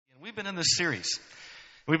been in this series.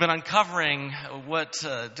 We've been uncovering what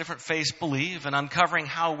different faiths believe and uncovering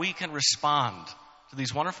how we can respond to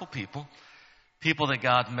these wonderful people that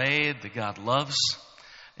God made, that God loves.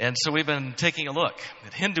 And so we've been taking a look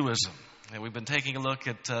at Hinduism, and we've been taking a look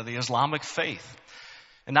at the Islamic faith.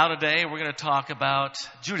 And now today we're going to talk about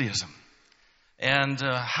Judaism and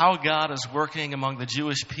how God is working among the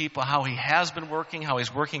Jewish people, how He has been working, how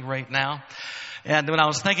He's working right now. And when I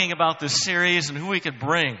was thinking about this series and who we could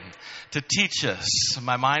bring to teach us,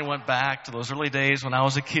 my mind went back to those early days when I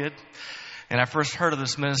was a kid, and I first heard of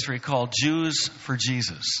this ministry called Jews for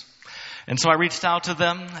Jesus. And so I reached out to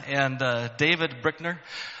them, and David Brickner,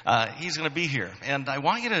 he's going to be here. And I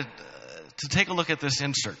want you to take a look at this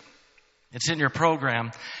insert. It's in your program.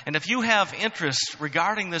 And if you have interest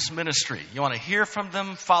regarding this ministry, you want to hear from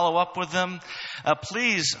them, follow up with them,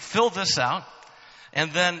 please fill this out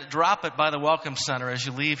and then drop it by the Welcome Center as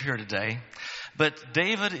you leave here today. But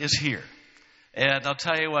David is here. And I'll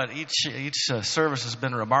tell you what, each service has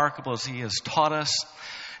been remarkable as he has taught us.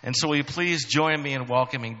 And so will you please join me in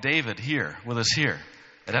welcoming David here with us here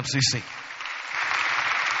at MCC.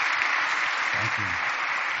 Thank you.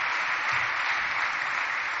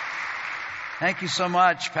 Thank you so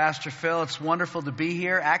much, Pastor Phil. It's wonderful to be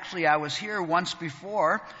here. Actually, I was here once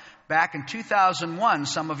before. Back in 2001,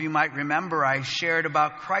 some of you might remember, I shared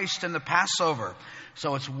about Christ and the Passover.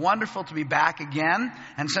 So it's wonderful to be back again.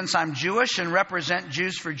 And since I'm Jewish and represent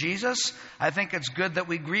Jews for Jesus, I think it's good that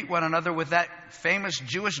we greet one another with that famous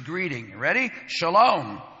Jewish greeting. Ready?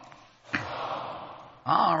 Shalom.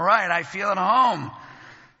 All right, I feel at home.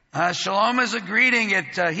 Shalom is a greeting.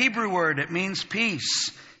 It's a Hebrew word. It means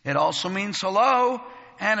peace. It also means hello,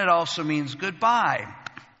 and it also means goodbye.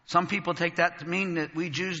 Some people take that to mean that we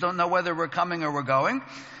Jews don't know whether we're coming or we're going.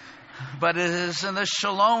 But it is in the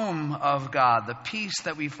shalom of God, the peace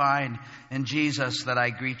that we find in Jesus, that I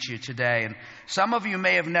greet you today. And some of you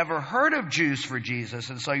may have never heard of Jews for Jesus.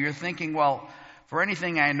 And so you're thinking, well, for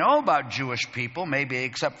anything I know about Jewish people, maybe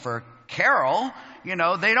except for Carol,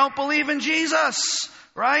 they don't believe in Jesus,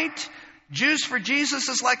 right? Jews for Jesus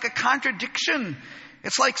is like a contradiction.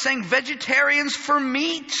 It's like saying vegetarians for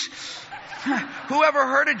meat. Who ever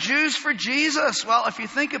heard of Jews for Jesus? Well, if you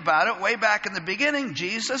think about it, way back in the beginning,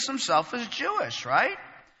 Jesus himself is Jewish, right?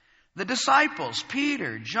 The disciples,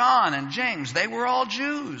 Peter, John, and James, they were all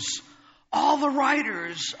Jews. All the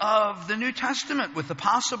writers of the New Testament, with the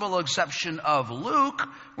possible exception of Luke,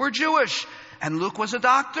 were Jewish. And Luke was a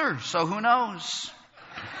doctor, so who knows?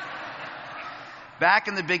 Back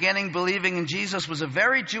in the beginning, believing in Jesus was a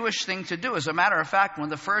very Jewish thing to do. As a matter of fact, when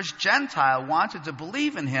the first Gentile wanted to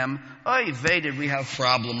believe in him, did we have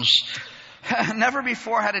problems. Never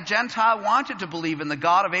before had a Gentile wanted to believe in the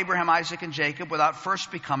God of Abraham, Isaac, and Jacob without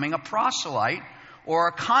first becoming a proselyte or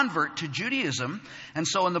a convert to Judaism. And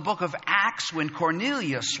so in the book of Acts, when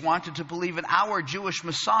Cornelius wanted to believe in our Jewish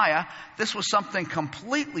Messiah, this was something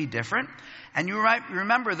completely different. And you might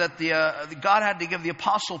remember that God had to give the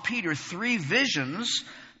Apostle Peter 3 visions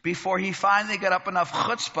before he finally got up enough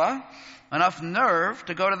chutzpah, enough nerve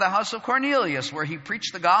to go to the house of Cornelius, where he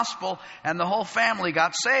preached the gospel and the whole family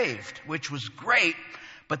got saved, which was great.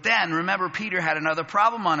 But then, remember, Peter had another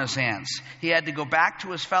problem on his hands. He had to go back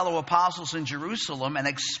to his fellow apostles in Jerusalem and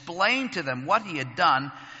explain to them what he had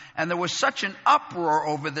done. And there was such an uproar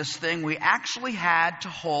over this thing, we actually had to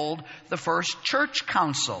hold the first church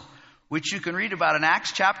council, which you can read about in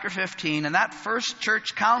Acts chapter 15. And that first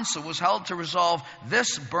church council was held to resolve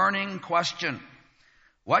this burning question: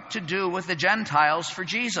 what to do with the Gentiles for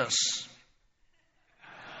Jesus?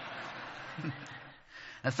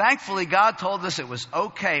 Now, thankfully, God told us it was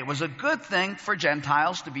okay. It was a good thing for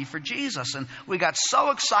Gentiles to be for Jesus. And we got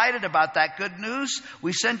so excited about that good news,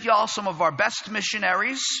 we sent y'all some of our best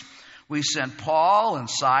missionaries. We sent Paul and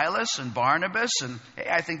Silas and Barnabas. And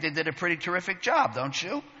hey, I think they did a pretty terrific job, don't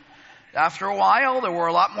you? After a while, there were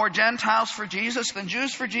a lot more Gentiles for Jesus than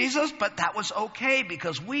Jews for Jesus, but that was okay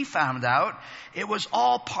because we found out it was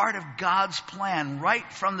all part of God's plan right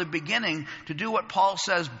from the beginning to do what Paul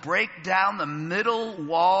says, break down the middle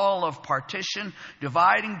wall of partition,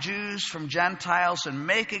 dividing Jews from Gentiles and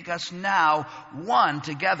making us now one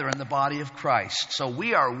together in the body of Christ. So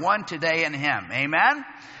we are one today in Him. Amen?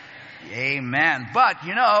 Amen. But,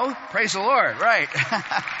 praise the Lord, right?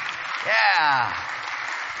 Yeah.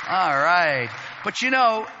 All right. But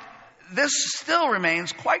this still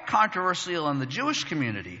remains quite controversial in the Jewish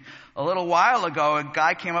community. A little while ago, a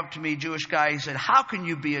guy came up to me, a Jewish guy, he said, how can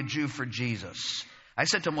you be a Jew for Jesus? I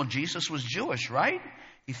said to him, well, Jesus was Jewish, right?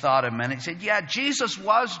 He thought a minute. He said, yeah, Jesus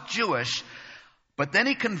was Jewish, but then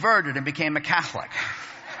he converted and became a Catholic.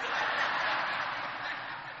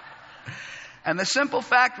 And the simple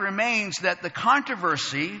fact remains that the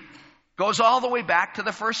controversy goes all the way back to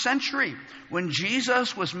the first century, when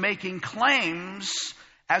Jesus was making claims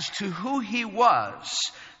as to who he was.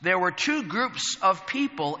 There were two groups of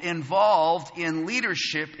people involved in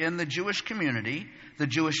leadership in the Jewish community, the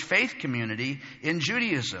Jewish faith community in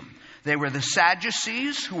Judaism. They were the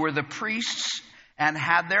Sadducees, who were the priests and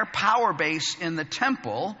had their power base in the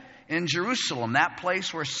temple in Jerusalem, that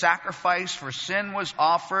place where sacrifice for sin was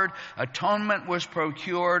offered, atonement was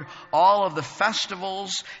procured, all of the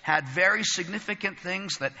festivals had very significant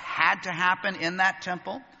things that had to happen in that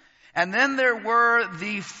temple. And then there were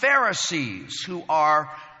the Pharisees, who are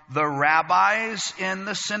the rabbis in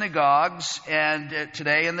the synagogues and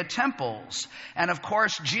today in the temples. And of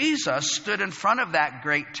course, Jesus stood in front of that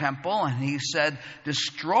great temple and he said,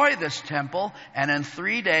 "Destroy this temple, and in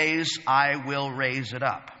 3 days I will raise it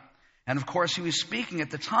up." And of course, he was speaking at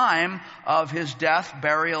the time of his death,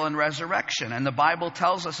 burial, and resurrection. And the Bible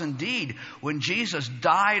tells us indeed, when Jesus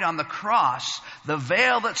died on the cross, the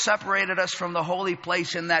veil that separated us from the holy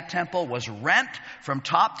place in that temple was rent from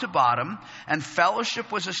top to bottom, and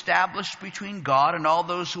fellowship was established between God and all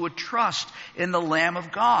those who would trust in the Lamb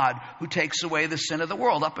of God who takes away the sin of the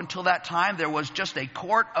world. Up until that time, there was just a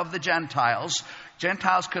court of the Gentiles.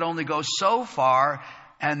 Gentiles could only go so far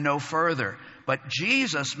and no further. But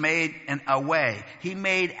Jesus made a way. He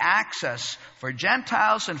made access for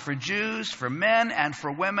Gentiles and for Jews, for men and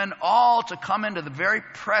for women, all to come into the very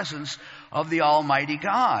presence of the Almighty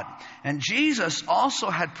God. And Jesus also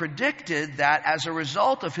had predicted that as a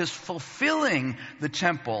result of his fulfilling the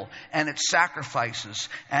temple and its sacrifices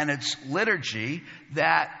and its liturgy,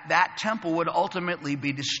 that temple would ultimately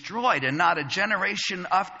be destroyed. And not a generation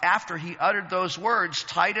after he uttered those words,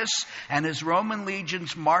 Titus and his Roman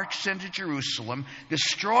legions marched into Jerusalem,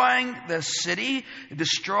 destroying the city,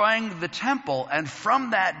 destroying the temple. And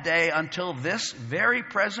from that day until this very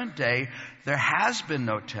present day, there has been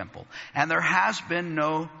no temple and there has been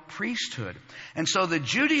no priesthood. And so the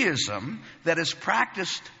Judaism that is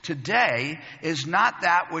practiced today is not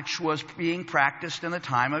that which was being practiced in the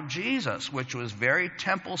time of Jesus, which was very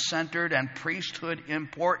temple-centered and priesthood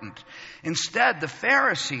important. Instead, the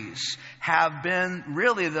Pharisees have been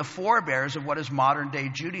really the forebears of what is modern-day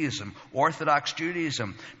Judaism, Orthodox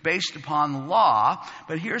Judaism, based upon law.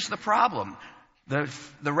 But here's the problem.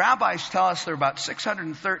 The rabbis tell us there are about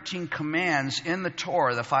 613 commands in the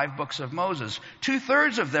Torah, the 5 books of Moses.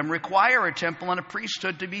 2/3 of them require a temple and a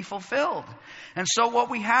priesthood to be fulfilled. And so what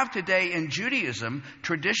we have today in Judaism,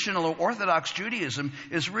 traditional or Orthodox Judaism,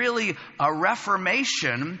 is really a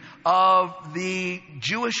reformation of the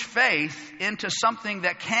Jewish faith into something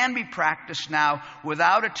that can be practiced now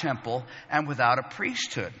without a temple and without a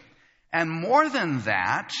priesthood. And more than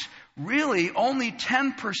that, really, only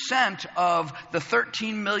 10% of the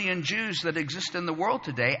 13 million Jews that exist in the world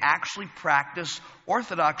today actually practice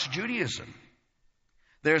Orthodox Judaism.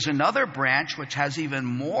 There's another branch which has even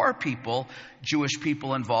more people, Jewish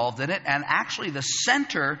people, involved in it. And actually the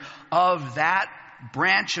center of that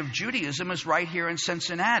branch of Judaism is right here in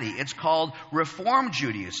Cincinnati. It's called Reform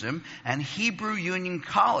Judaism, and Hebrew Union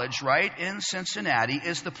College right in Cincinnati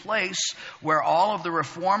is the place where all of the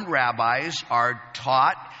Reformed rabbis are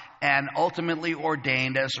taught and ultimately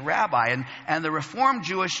ordained as a rabbi. And the Reformed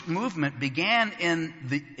Jewish movement began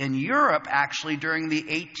in Europe actually during the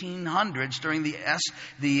 1800s, during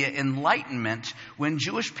the Enlightenment, when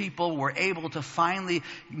Jewish people were able to finally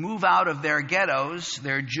move out of their ghettos,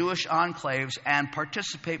 their Jewish enclaves, and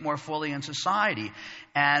participate more fully in society.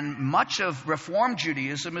 And much of Reform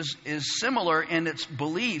Judaism is similar in its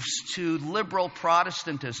beliefs to liberal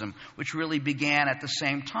Protestantism, which really began at the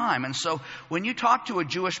same time. And so when you talk to a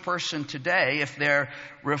Jewish person today, if they're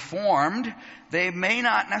Reformed, they may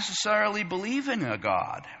not necessarily believe in a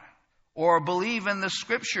God or believe in the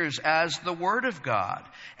Scriptures as the Word of God.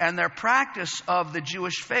 And their practice of the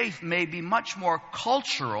Jewish faith may be much more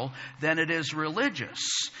cultural than it is religious.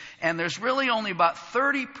 And there's really only about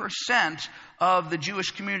 30% of the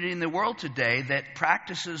Jewish community in the world today that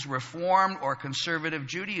practices Reformed or conservative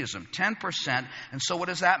Judaism. 10%. And so what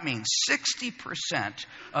does that mean? 60%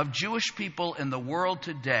 of Jewish people in the world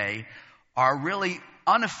today are really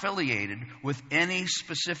unaffiliated with any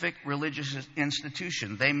specific religious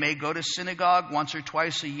institution. They may go to synagogue once or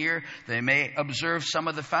twice a year. They may observe some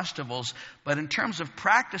of the festivals. But in terms of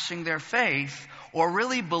practicing their faith or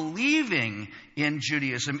really believing in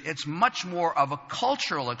Judaism, it's much more of a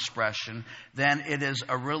cultural expression than it is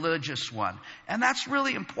a religious one. And that's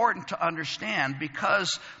really important to understand,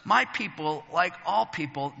 because my people, like all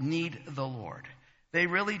people, need the Lord. They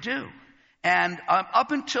really do. And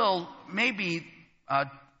up until maybe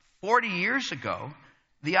 40 years ago,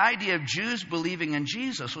 the idea of Jews believing in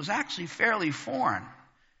Jesus was actually fairly foreign.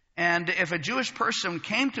 And if a Jewish person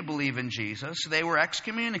came to believe in Jesus, they were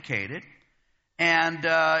excommunicated. And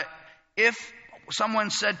if someone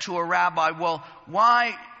said to a rabbi, well,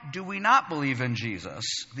 why do we not believe in Jesus?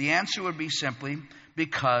 The answer would be simply,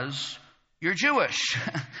 because you're Jewish.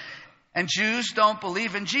 And Jews don't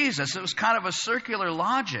believe in Jesus. It was kind of a circular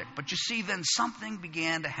logic. But you see, then something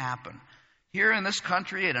began to happen. Here in this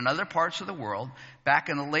country and in other parts of the world, back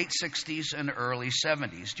in the late 60s and early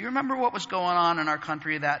 70s. Do you remember what was going on in our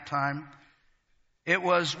country at that time? It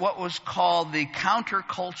was what was called the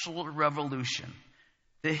countercultural revolution,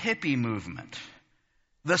 the hippie movement,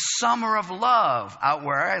 the summer of love out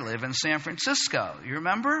where I live in San Francisco. You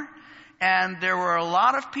remember? And there were a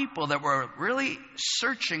lot of people that were really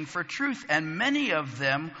searching for truth, and many of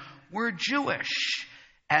them were Jewish.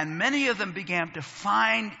 And many of them began to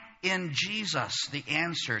find in Jesus the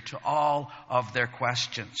answer to all of their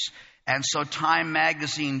questions. And so Time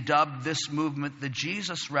magazine dubbed this movement the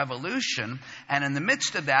Jesus Revolution. And in the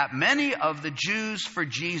midst of that, many of the Jews for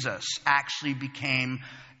Jesus actually became,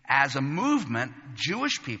 as a movement,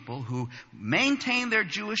 Jewish people who maintained their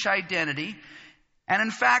Jewish identity and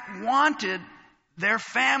in fact wanted their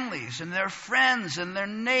families and their friends and their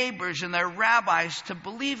neighbors and their rabbis to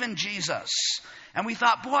believe in Jesus. And we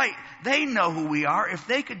thought, boy, they know who we are if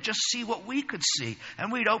they could just see what we could see.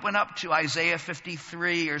 And we'd open up to Isaiah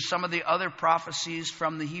 53 or some of the other prophecies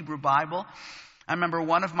from the Hebrew Bible. I remember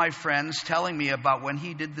one of my friends telling me about when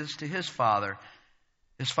he did this to his father.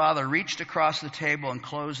 His father reached across the table and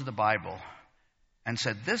closed the Bible and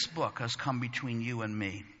said, this book has come between you and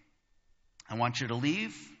me. I want you to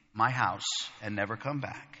leave my house and never come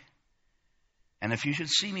back. And if you should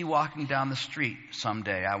see me walking down the street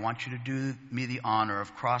someday, I want you to do me the honor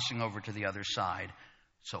of crossing over to the other side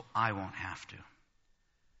so I won't have to.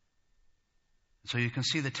 So you can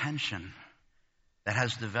see the tension that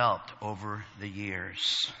has developed over the years.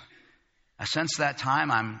 Since that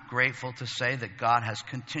time, I'm grateful to say that God has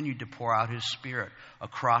continued to pour out His Spirit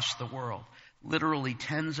across the world. Literally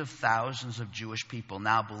tens of thousands of Jewish people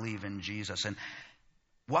now believe in Jesus. And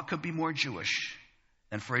what could be more Jewish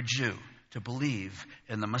than for a Jew to believe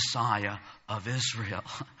in the Messiah of Israel?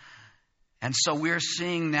 And so we're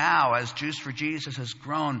seeing now, as Jews for Jesus has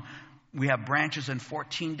grown, we have branches in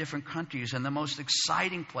 14 different countries. And the most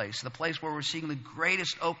exciting place, the place where we're seeing the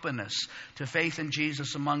greatest openness to faith in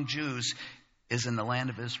Jesus among Jews, is in the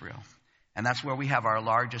land of Israel. And that's where we have our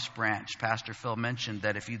largest branch. Pastor Phil mentioned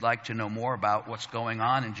that if you'd like to know more about what's going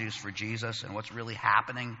on in Jews for Jesus and what's really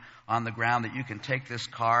happening on the ground, that you can take this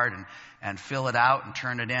card and fill it out and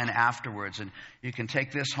turn it in afterwards. And you can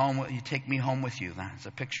take this home, you take me home with you. That's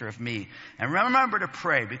a picture of me. And remember to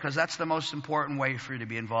pray, because that's the most important way for you to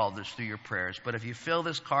be involved, is through your prayers. But if you fill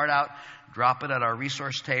this card out, drop it at our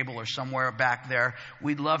resource table or somewhere back there,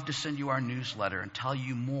 we'd love to send you our newsletter and tell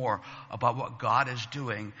you more about what God is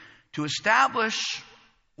doing to establish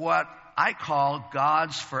what I call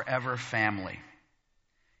God's forever family.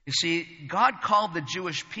 You see, God called the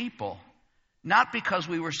Jewish people not because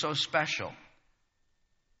we were so special.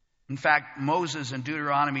 In fact, Moses in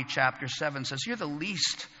Deuteronomy chapter 7 says, you're the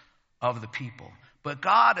least of the people. But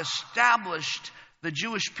God established the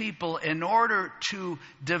Jewish people in order to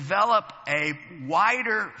develop a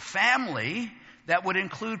wider family that would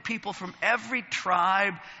include people from every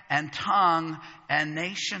tribe and tongue and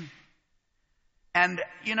nation. And,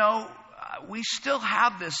 you know, we still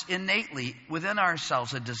have this innately within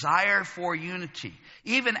ourselves, a desire for unity.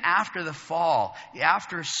 Even after the fall,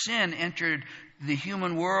 after sin entered the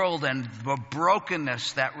human world and the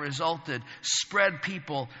brokenness that resulted, spread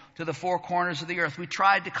people to the four corners of the earth, we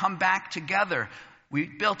tried to come back together. We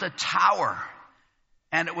built a tower.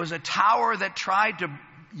 And it was a tower that tried to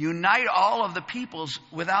unite all of the peoples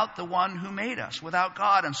without the one who made us, without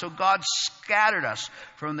God. And so God scattered us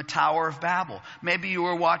from the Tower of Babel. Maybe you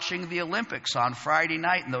were watching the Olympics on Friday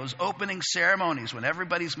night and those opening ceremonies when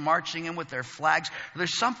everybody's marching in with their flags.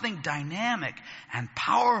 There's something dynamic and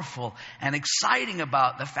powerful and exciting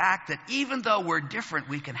about the fact that even though we're different,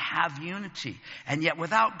 we can have unity. And yet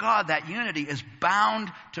without God, that unity is bound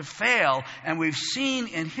to fail. And we've seen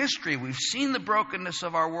in history, we've seen the brokenness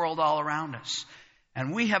of our world all around us.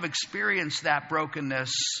 And we have experienced that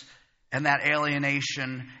brokenness and that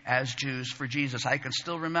alienation as Jews for Jesus. I can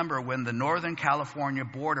still remember when the Northern California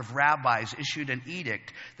Board of Rabbis issued an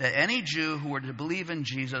edict that any Jew who were to believe in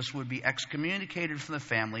Jesus would be excommunicated from the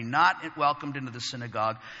family, not welcomed into the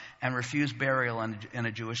synagogue, and refused burial in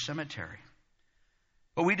a Jewish cemetery.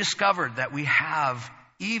 But we discovered that we have,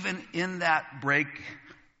 even in that break,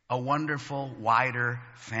 a wonderful, wider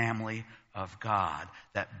family of God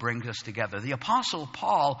that brings us together. The Apostle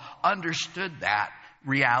Paul understood that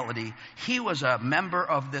reality. He was a member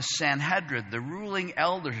of the Sanhedrin, the ruling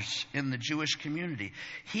elders in the Jewish community.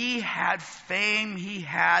 He had fame, he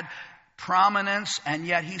had prominence, and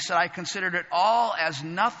yet he said, I considered it all as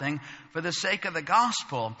nothing for the sake of the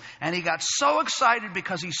gospel. And he got so excited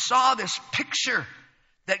because he saw this picture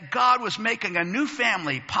that God was making a new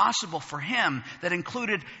family possible for him that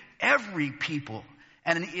included every people.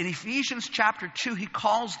 And in Ephesians chapter 2, he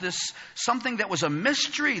calls this something that was a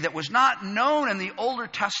mystery that was not known in the Older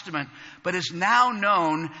Testament, but is now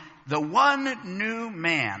known, the one new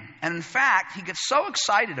man. And in fact, he gets so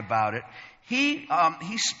excited about it, he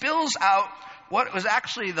spills out what was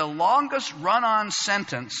actually the longest run-on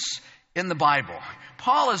sentence in the Bible.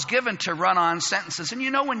 Paul is given to run-on sentences. And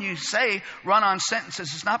you know, when you say run-on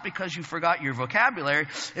sentences, it's not because you forgot your vocabulary,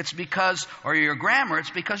 it's because, or your grammar, it's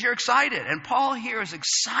because you're excited. And Paul here is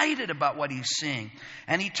excited about what he's seeing.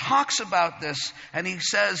 And he talks about this, and he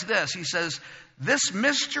says this. He says, this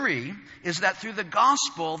mystery is that through the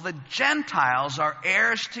gospel, the Gentiles are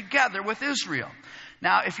heirs together with Israel.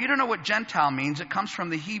 Now, if you don't know what Gentile means, it comes from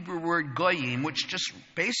the Hebrew word goyim, which just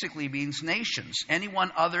basically means nations.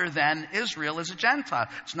 Anyone other than Israel is a Gentile.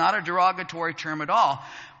 It's not a derogatory term at all.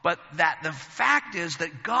 But that the fact is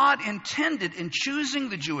that God intended in choosing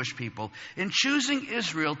the Jewish people, in choosing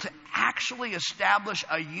Israel, to actually establish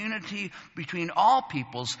a unity between all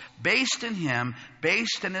peoples based in Him,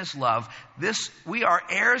 based in His love. We are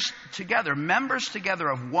heirs together, members together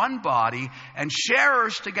of one body, and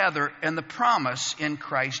sharers together in the promise in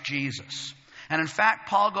Christ Jesus. And in fact,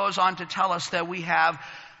 Paul goes on to tell us that we have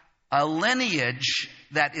a lineage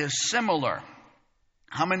that is similar.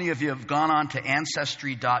 How many of you have gone on to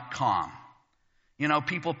Ancestry.com? You know,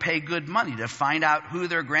 people pay good money to find out who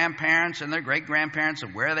their grandparents and their great-grandparents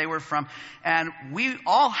and where they were from. And we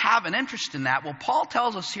all have an interest in that. Well, Paul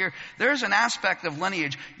tells us here there's an aspect of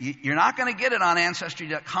lineage. You're not going to get it on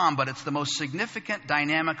Ancestry.com, but it's the most significant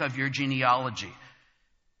dynamic of your genealogy.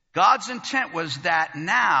 God's intent was that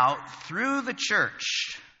now, through the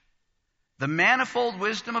church, the manifold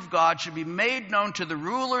wisdom of God should be made known to the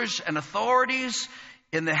rulers and authorities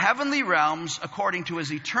in the heavenly realms according to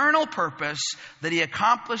His eternal purpose that He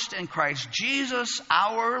accomplished in Christ Jesus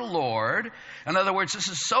our Lord. In other words, this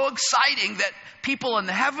is so exciting that people in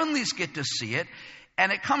the heavenlies get to see it.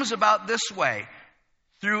 And it comes about this way,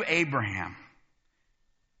 through Abraham.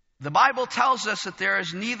 The Bible tells us that there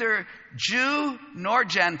is neither Jew nor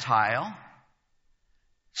Gentile,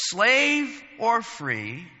 slave or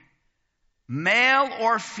free, male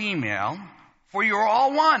or female, for you are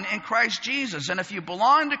all one in Christ Jesus. And if you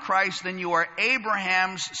belong to Christ, then you are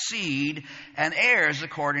Abraham's seed and heirs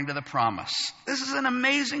according to the promise. This is an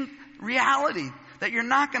amazing reality that you're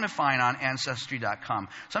not going to find on Ancestry.com.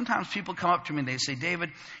 Sometimes people come up to me and they say,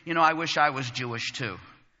 David, you know, I wish I was Jewish too.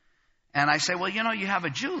 And I say, well, you know, you have a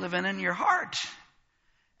Jew living in your heart.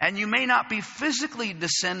 And you may not be physically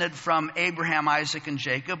descended from Abraham, Isaac, and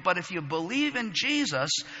Jacob, but if you believe in Jesus,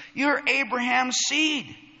 you're Abraham's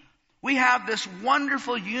seed. We have this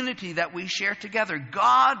wonderful unity that we share together.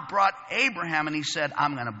 God brought Abraham and He said,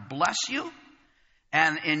 I'm going to bless you.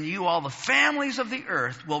 And in you all the families of the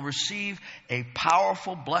earth will receive a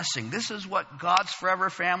powerful blessing. This is what God's forever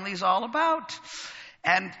family is all about.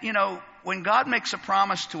 And, you know, when God makes a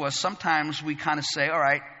promise to us, sometimes we kind of say, all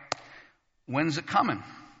right, when's it coming?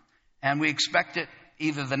 And we expect it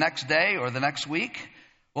either the next day or the next week.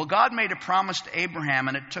 Well, God made a promise to Abraham,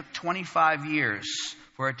 and it took 25 years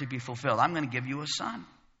for it to be fulfilled. I'm going to give you a son.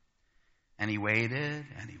 And he waited,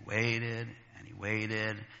 and he waited, and he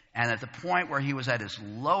waited. And at the point where he was at his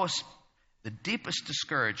lowest, the deepest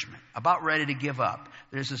discouragement, about ready to give up,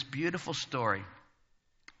 there's this beautiful story.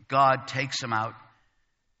 God takes him out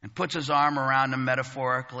and puts his arm around him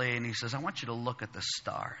metaphorically, and He says, I want you to look at the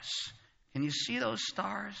stars. Can you see those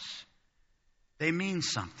stars? They mean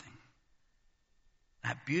something.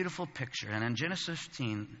 That beautiful picture. And in Genesis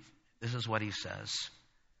 15, this is what He says.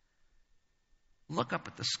 Look up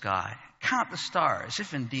at the sky. Count the stars,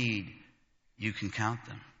 if indeed you can count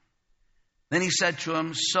them. Then He said to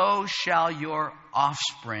him, so shall your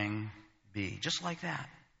offspring be. Just like that.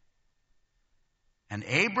 And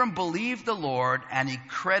Abram believed the Lord, and He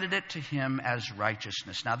credited it to him as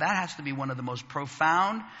righteousness. Now that has to be one of the most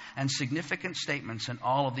profound and significant statements in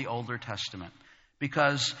all of the Older Testament.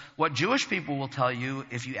 Because what Jewish people will tell you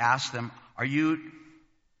if you ask them, are you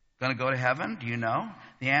going to go to heaven? Do you know?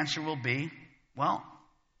 The answer will be, well,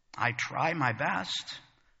 I try my best.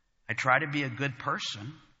 I try to be a good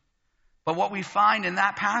person. But what we find in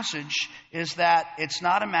that passage is that it's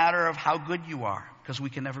not a matter of how good you are, because we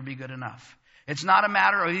can never be good enough. It's not a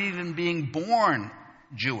matter of even being born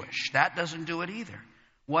Jewish. That doesn't do it either.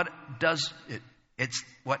 What does it? It's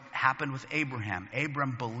what happened with Abraham.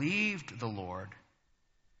 Abram believed the Lord,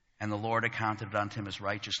 and the Lord accounted it unto him as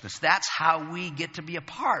righteousness. That's how we get to be a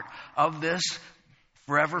part of this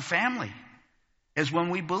forever family, is when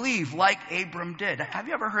we believe like Abram did. Have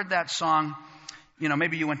you ever heard that song? You know,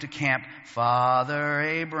 maybe you went to camp. Father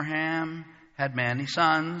Abraham had many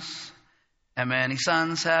sons, and many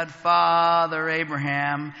sons had Father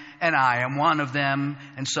Abraham, and I am one of them,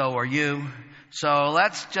 and so are you. So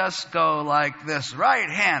let's just go like this. Right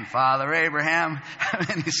hand, Father Abraham, had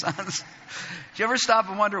many sons. Did you ever stop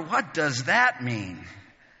and wonder, what does that mean?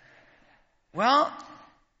 Well,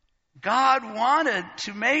 God wanted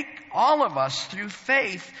to make all of us, through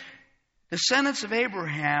faith, descendants of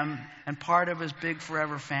Abraham and part of his big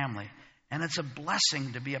forever family. And it's a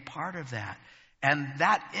blessing to be a part of that. And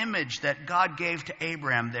that image that God gave to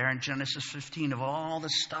Abraham there in Genesis 15 of all the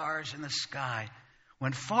stars in the sky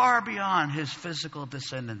went far beyond his physical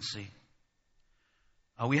descendancy.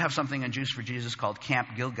 We have something in Jews for Jesus called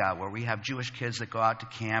Camp Gilgal, where we have Jewish kids that go out to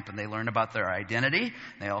camp and they learn about their identity.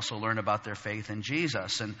 They also learn about their faith in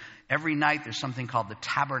Jesus. And every night there's something called the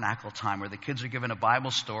tabernacle time, where the kids are given a Bible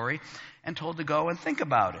story and told to go and think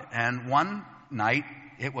about it. And one night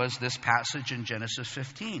it was this passage in Genesis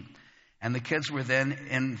 15. And the kids were then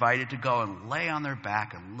invited to go and lay on their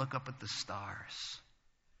back and look up at the stars.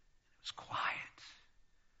 It was quiet.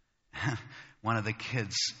 One of the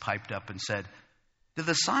kids piped up and said, "Do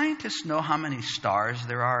the scientists know how many stars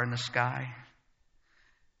there are in the sky?"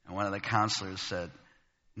 And one of the counselors said,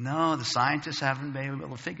 "No, the scientists haven't been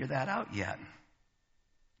able to figure that out yet."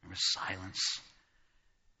 There was silence.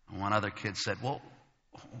 And one other kid said, "Well,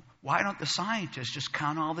 why don't the scientists just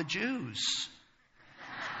count all the Jews?"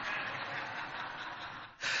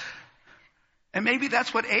 And maybe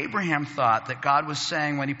that's what Abraham thought that God was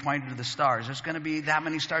saying when he pointed to the stars. There's going to be that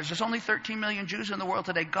many stars. There's only 13 million Jews in the world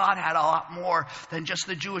today. God had a lot more than just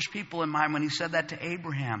the Jewish people in mind when he said that to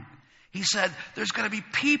Abraham. He said, there's going to be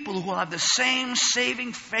people who will have the same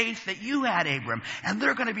saving faith that you had, Abram, and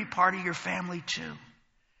they're going to be part of your family too.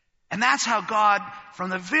 And that's how God, from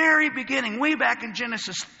the very beginning, way back in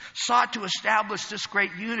Genesis, sought to establish this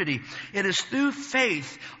great unity. It is through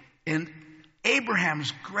faith in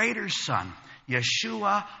Abraham's greater son,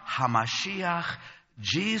 Yeshua HaMashiach,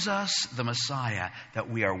 Jesus the Messiah, that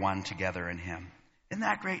we are one together in him. Isn't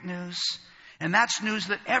that great news? And that's news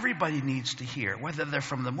that everybody needs to hear, whether they're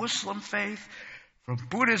from the Muslim faith, from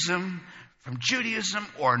Buddhism, from Judaism,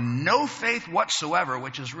 or no faith whatsoever,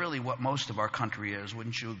 which is really what most of our country is,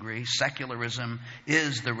 wouldn't you agree? Secularism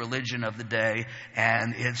is the religion of the day,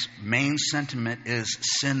 and its main sentiment is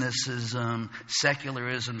cynicism,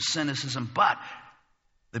 secularism, cynicism. But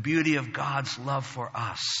the beauty of God's love for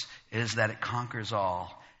us is that it conquers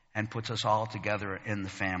all and puts us all together in the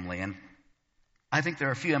family. And I think there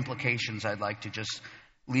are a few implications I'd like to just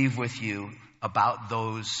leave with you about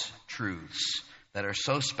those truths that are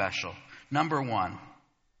so special. Number one,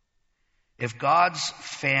 if God's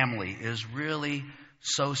family is really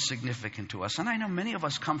so significant to us, and I know many of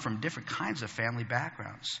us come from different kinds of family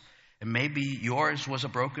backgrounds, and maybe yours was a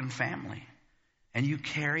broken family, and you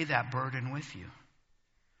carry that burden with you.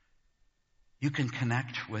 You can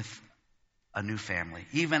connect with a new family.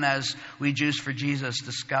 Even as we Jews for Jesus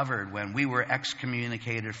discovered when we were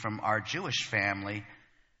excommunicated from our Jewish family,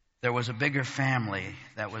 there was a bigger family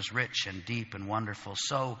that was rich and deep and wonderful.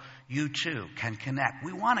 So you too can connect.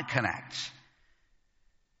 We want to connect.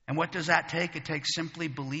 And what does that take? It takes simply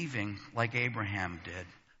believing like Abraham did.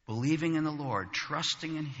 Believing in the Lord,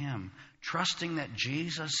 trusting in him, trusting that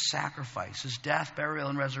Jesus' sacrifice, his death, burial,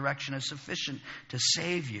 and resurrection is sufficient to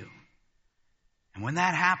save you. And when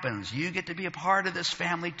that happens, you get to be a part of this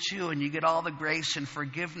family too, and you get all the grace and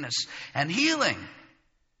forgiveness and healing.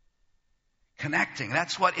 Connecting.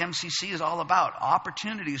 That's what MCC is all about.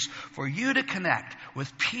 Opportunities for you to connect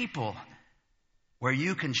with people where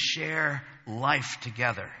you can share life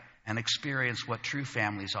together and experience what true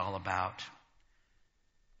family is all about.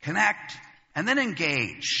 Connect and then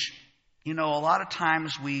engage. You know, a lot of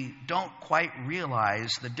times we don't quite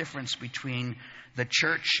realize the difference between the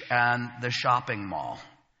church and the shopping mall.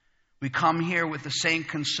 We come here with the same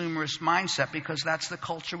consumerist mindset because that's the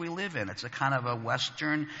culture we live in. It's a kind of a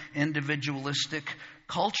Western individualistic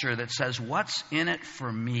culture that says, what's in it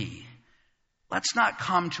for me? Let's not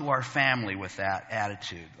come to our family with that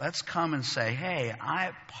attitude. Let's come and say, hey,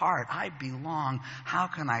 I belong. How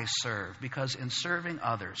can I serve? Because in serving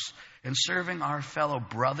others, in serving our fellow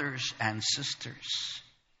brothers and sisters,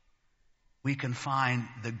 we can find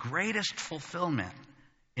the greatest fulfillment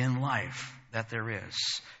in life that there is.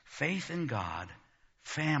 Faith in God,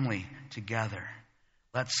 family together.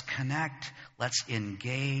 Let's connect, let's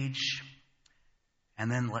engage,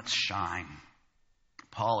 and then let's shine.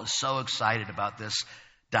 Paul is so excited about this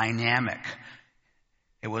dynamic.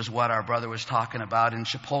 It was what our brother was talking about in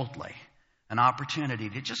Chipotle. An opportunity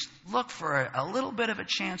to just look for a little bit of a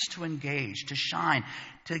chance to engage, to shine,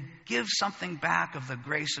 to give something back of the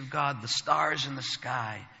grace of God, the stars in the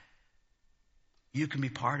sky. You can be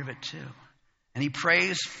part of it too. And he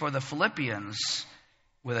prays for the Philippians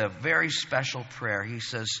with a very special prayer. He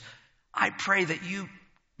says, I pray that you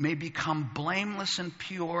may become blameless and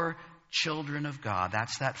pure children of God.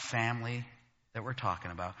 That's that family that we're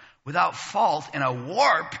talking about. Without fault in a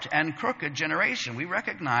warped and crooked generation. We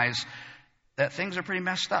recognize that things are pretty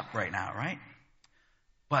messed up right now, right?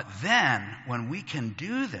 But then, when we can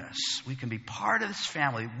do this, we can be part of this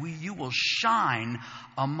family, you will shine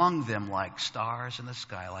among them like stars in the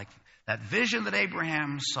sky. Like that vision that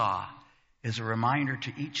Abraham saw is a reminder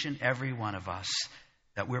to each and every one of us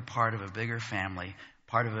that we're part of a bigger family,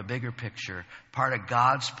 part of a bigger picture, part of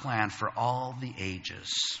God's plan for all the ages.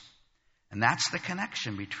 And that's the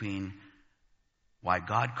connection between why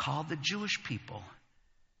God called the Jewish people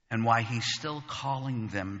and why he's still calling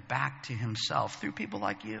them back to himself through people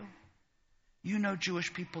like you. You know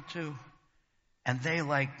Jewish people too. And they,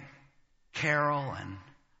 like Carol and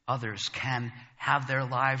others, can have their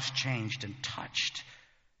lives changed and touched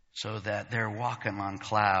so that they're walking on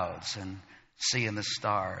clouds and seeing the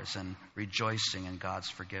stars and rejoicing in God's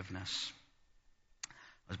forgiveness. I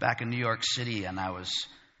was back in New York City and I was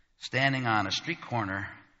standing on a street corner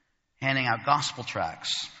handing out gospel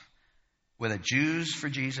tracts with a Jews for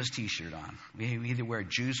Jesus t-shirt on. We either wear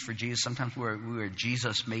Jews for Jesus, sometimes we wear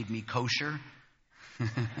Jesus made me kosher.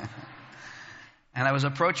 And I was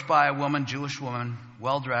approached by a woman, Jewish woman,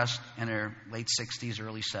 well-dressed, in her late 60s,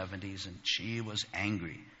 early 70s, and she was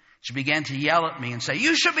angry. She began to yell at me and say,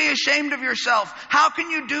 you should be ashamed of yourself. How can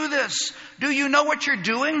you do this? Do you know what you're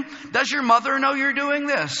doing? Does your mother know you're doing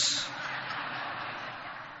this?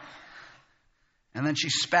 And then she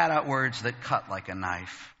spat out words that cut like a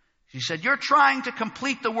knife. She said, you're trying to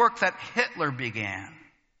complete the work that Hitler began.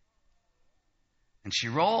 And she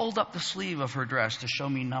rolled up the sleeve of her dress to show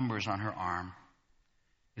me numbers on her arm.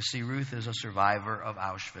 You see, Ruth is a survivor of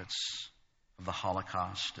Auschwitz, of the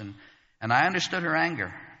Holocaust. And I understood her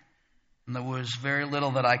anger. And there was very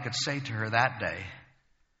little that I could say to her that day.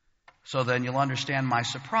 So then you'll understand my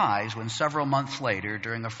surprise when several months later,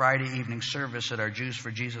 during a Friday evening service at our Jews for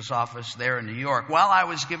Jesus office there in New York, while I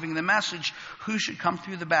was giving the message, who should come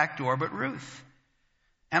through the back door but Ruth?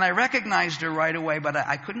 And I recognized her right away, but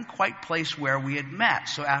I couldn't quite place where we had met.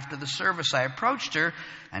 So after the service, I approached her,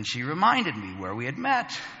 and she reminded me where we had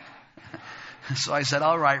met. So I said,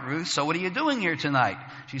 all right, Ruth, so what are you doing here tonight?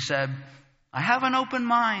 She said, I have an open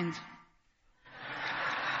mind.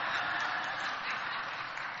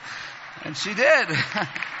 And she did.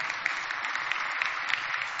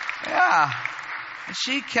 Yeah. And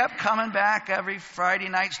she kept coming back every Friday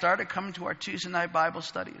night, started coming to our Tuesday night Bible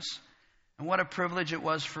studies. And what a privilege it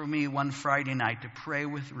was for me one Friday night to pray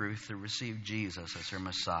with Ruth to receive Jesus as her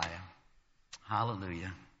Messiah.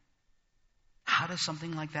 Hallelujah. How does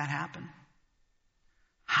something like that happen?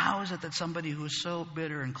 How is it that somebody who is so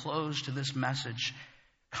bitter and closed to this message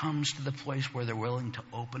comes to the place where they're willing to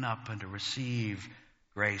open up and to receive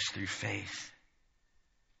grace through faith?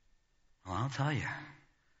 Well, I'll tell you.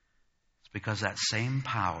 It's because that same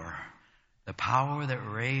power, the power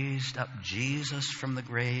that raised up Jesus from the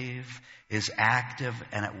grave, is active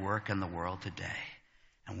and at work in the world today.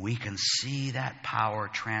 And we can see that power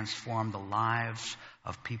transform the lives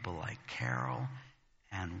of people like Carol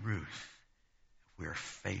and Ruth if we're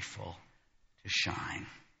faithful to shine.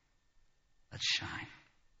 Let's shine.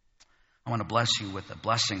 I want to bless you with the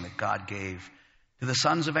blessing that God gave to the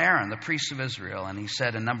sons of Aaron, the priests of Israel. And he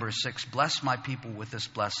said in Numbers 6, bless my people with this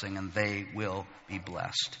blessing and they will be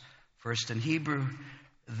blessed. First in Hebrew,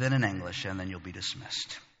 then in English, and then you'll be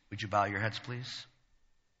dismissed. Would you bow your heads, please?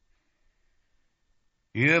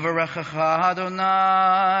 Yivarechecha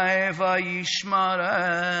Adonai vayishmarecha.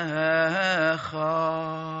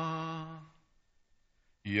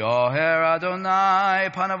 Yoher Adonai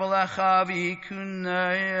panav alecha v'yikuneika.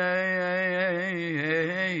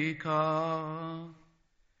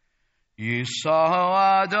 Yisrael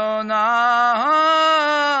Adonai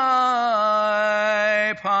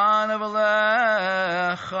panav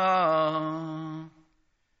alecha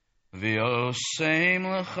v'yosem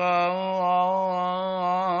lecha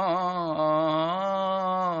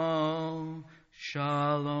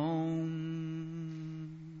shalom.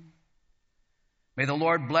 May the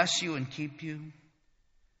Lord bless you and keep you.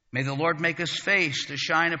 May the Lord make his face to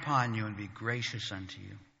shine upon you and be gracious unto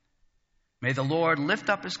you. May the Lord lift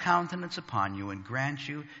up his countenance upon you and grant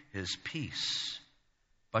you his peace.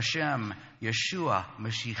 Bashem Yeshua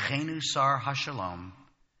Mashiachenu Sar HaShalom.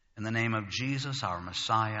 In the name of Jesus, our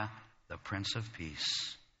Messiah, the Prince of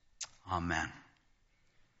Peace. Amen.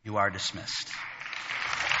 You are dismissed.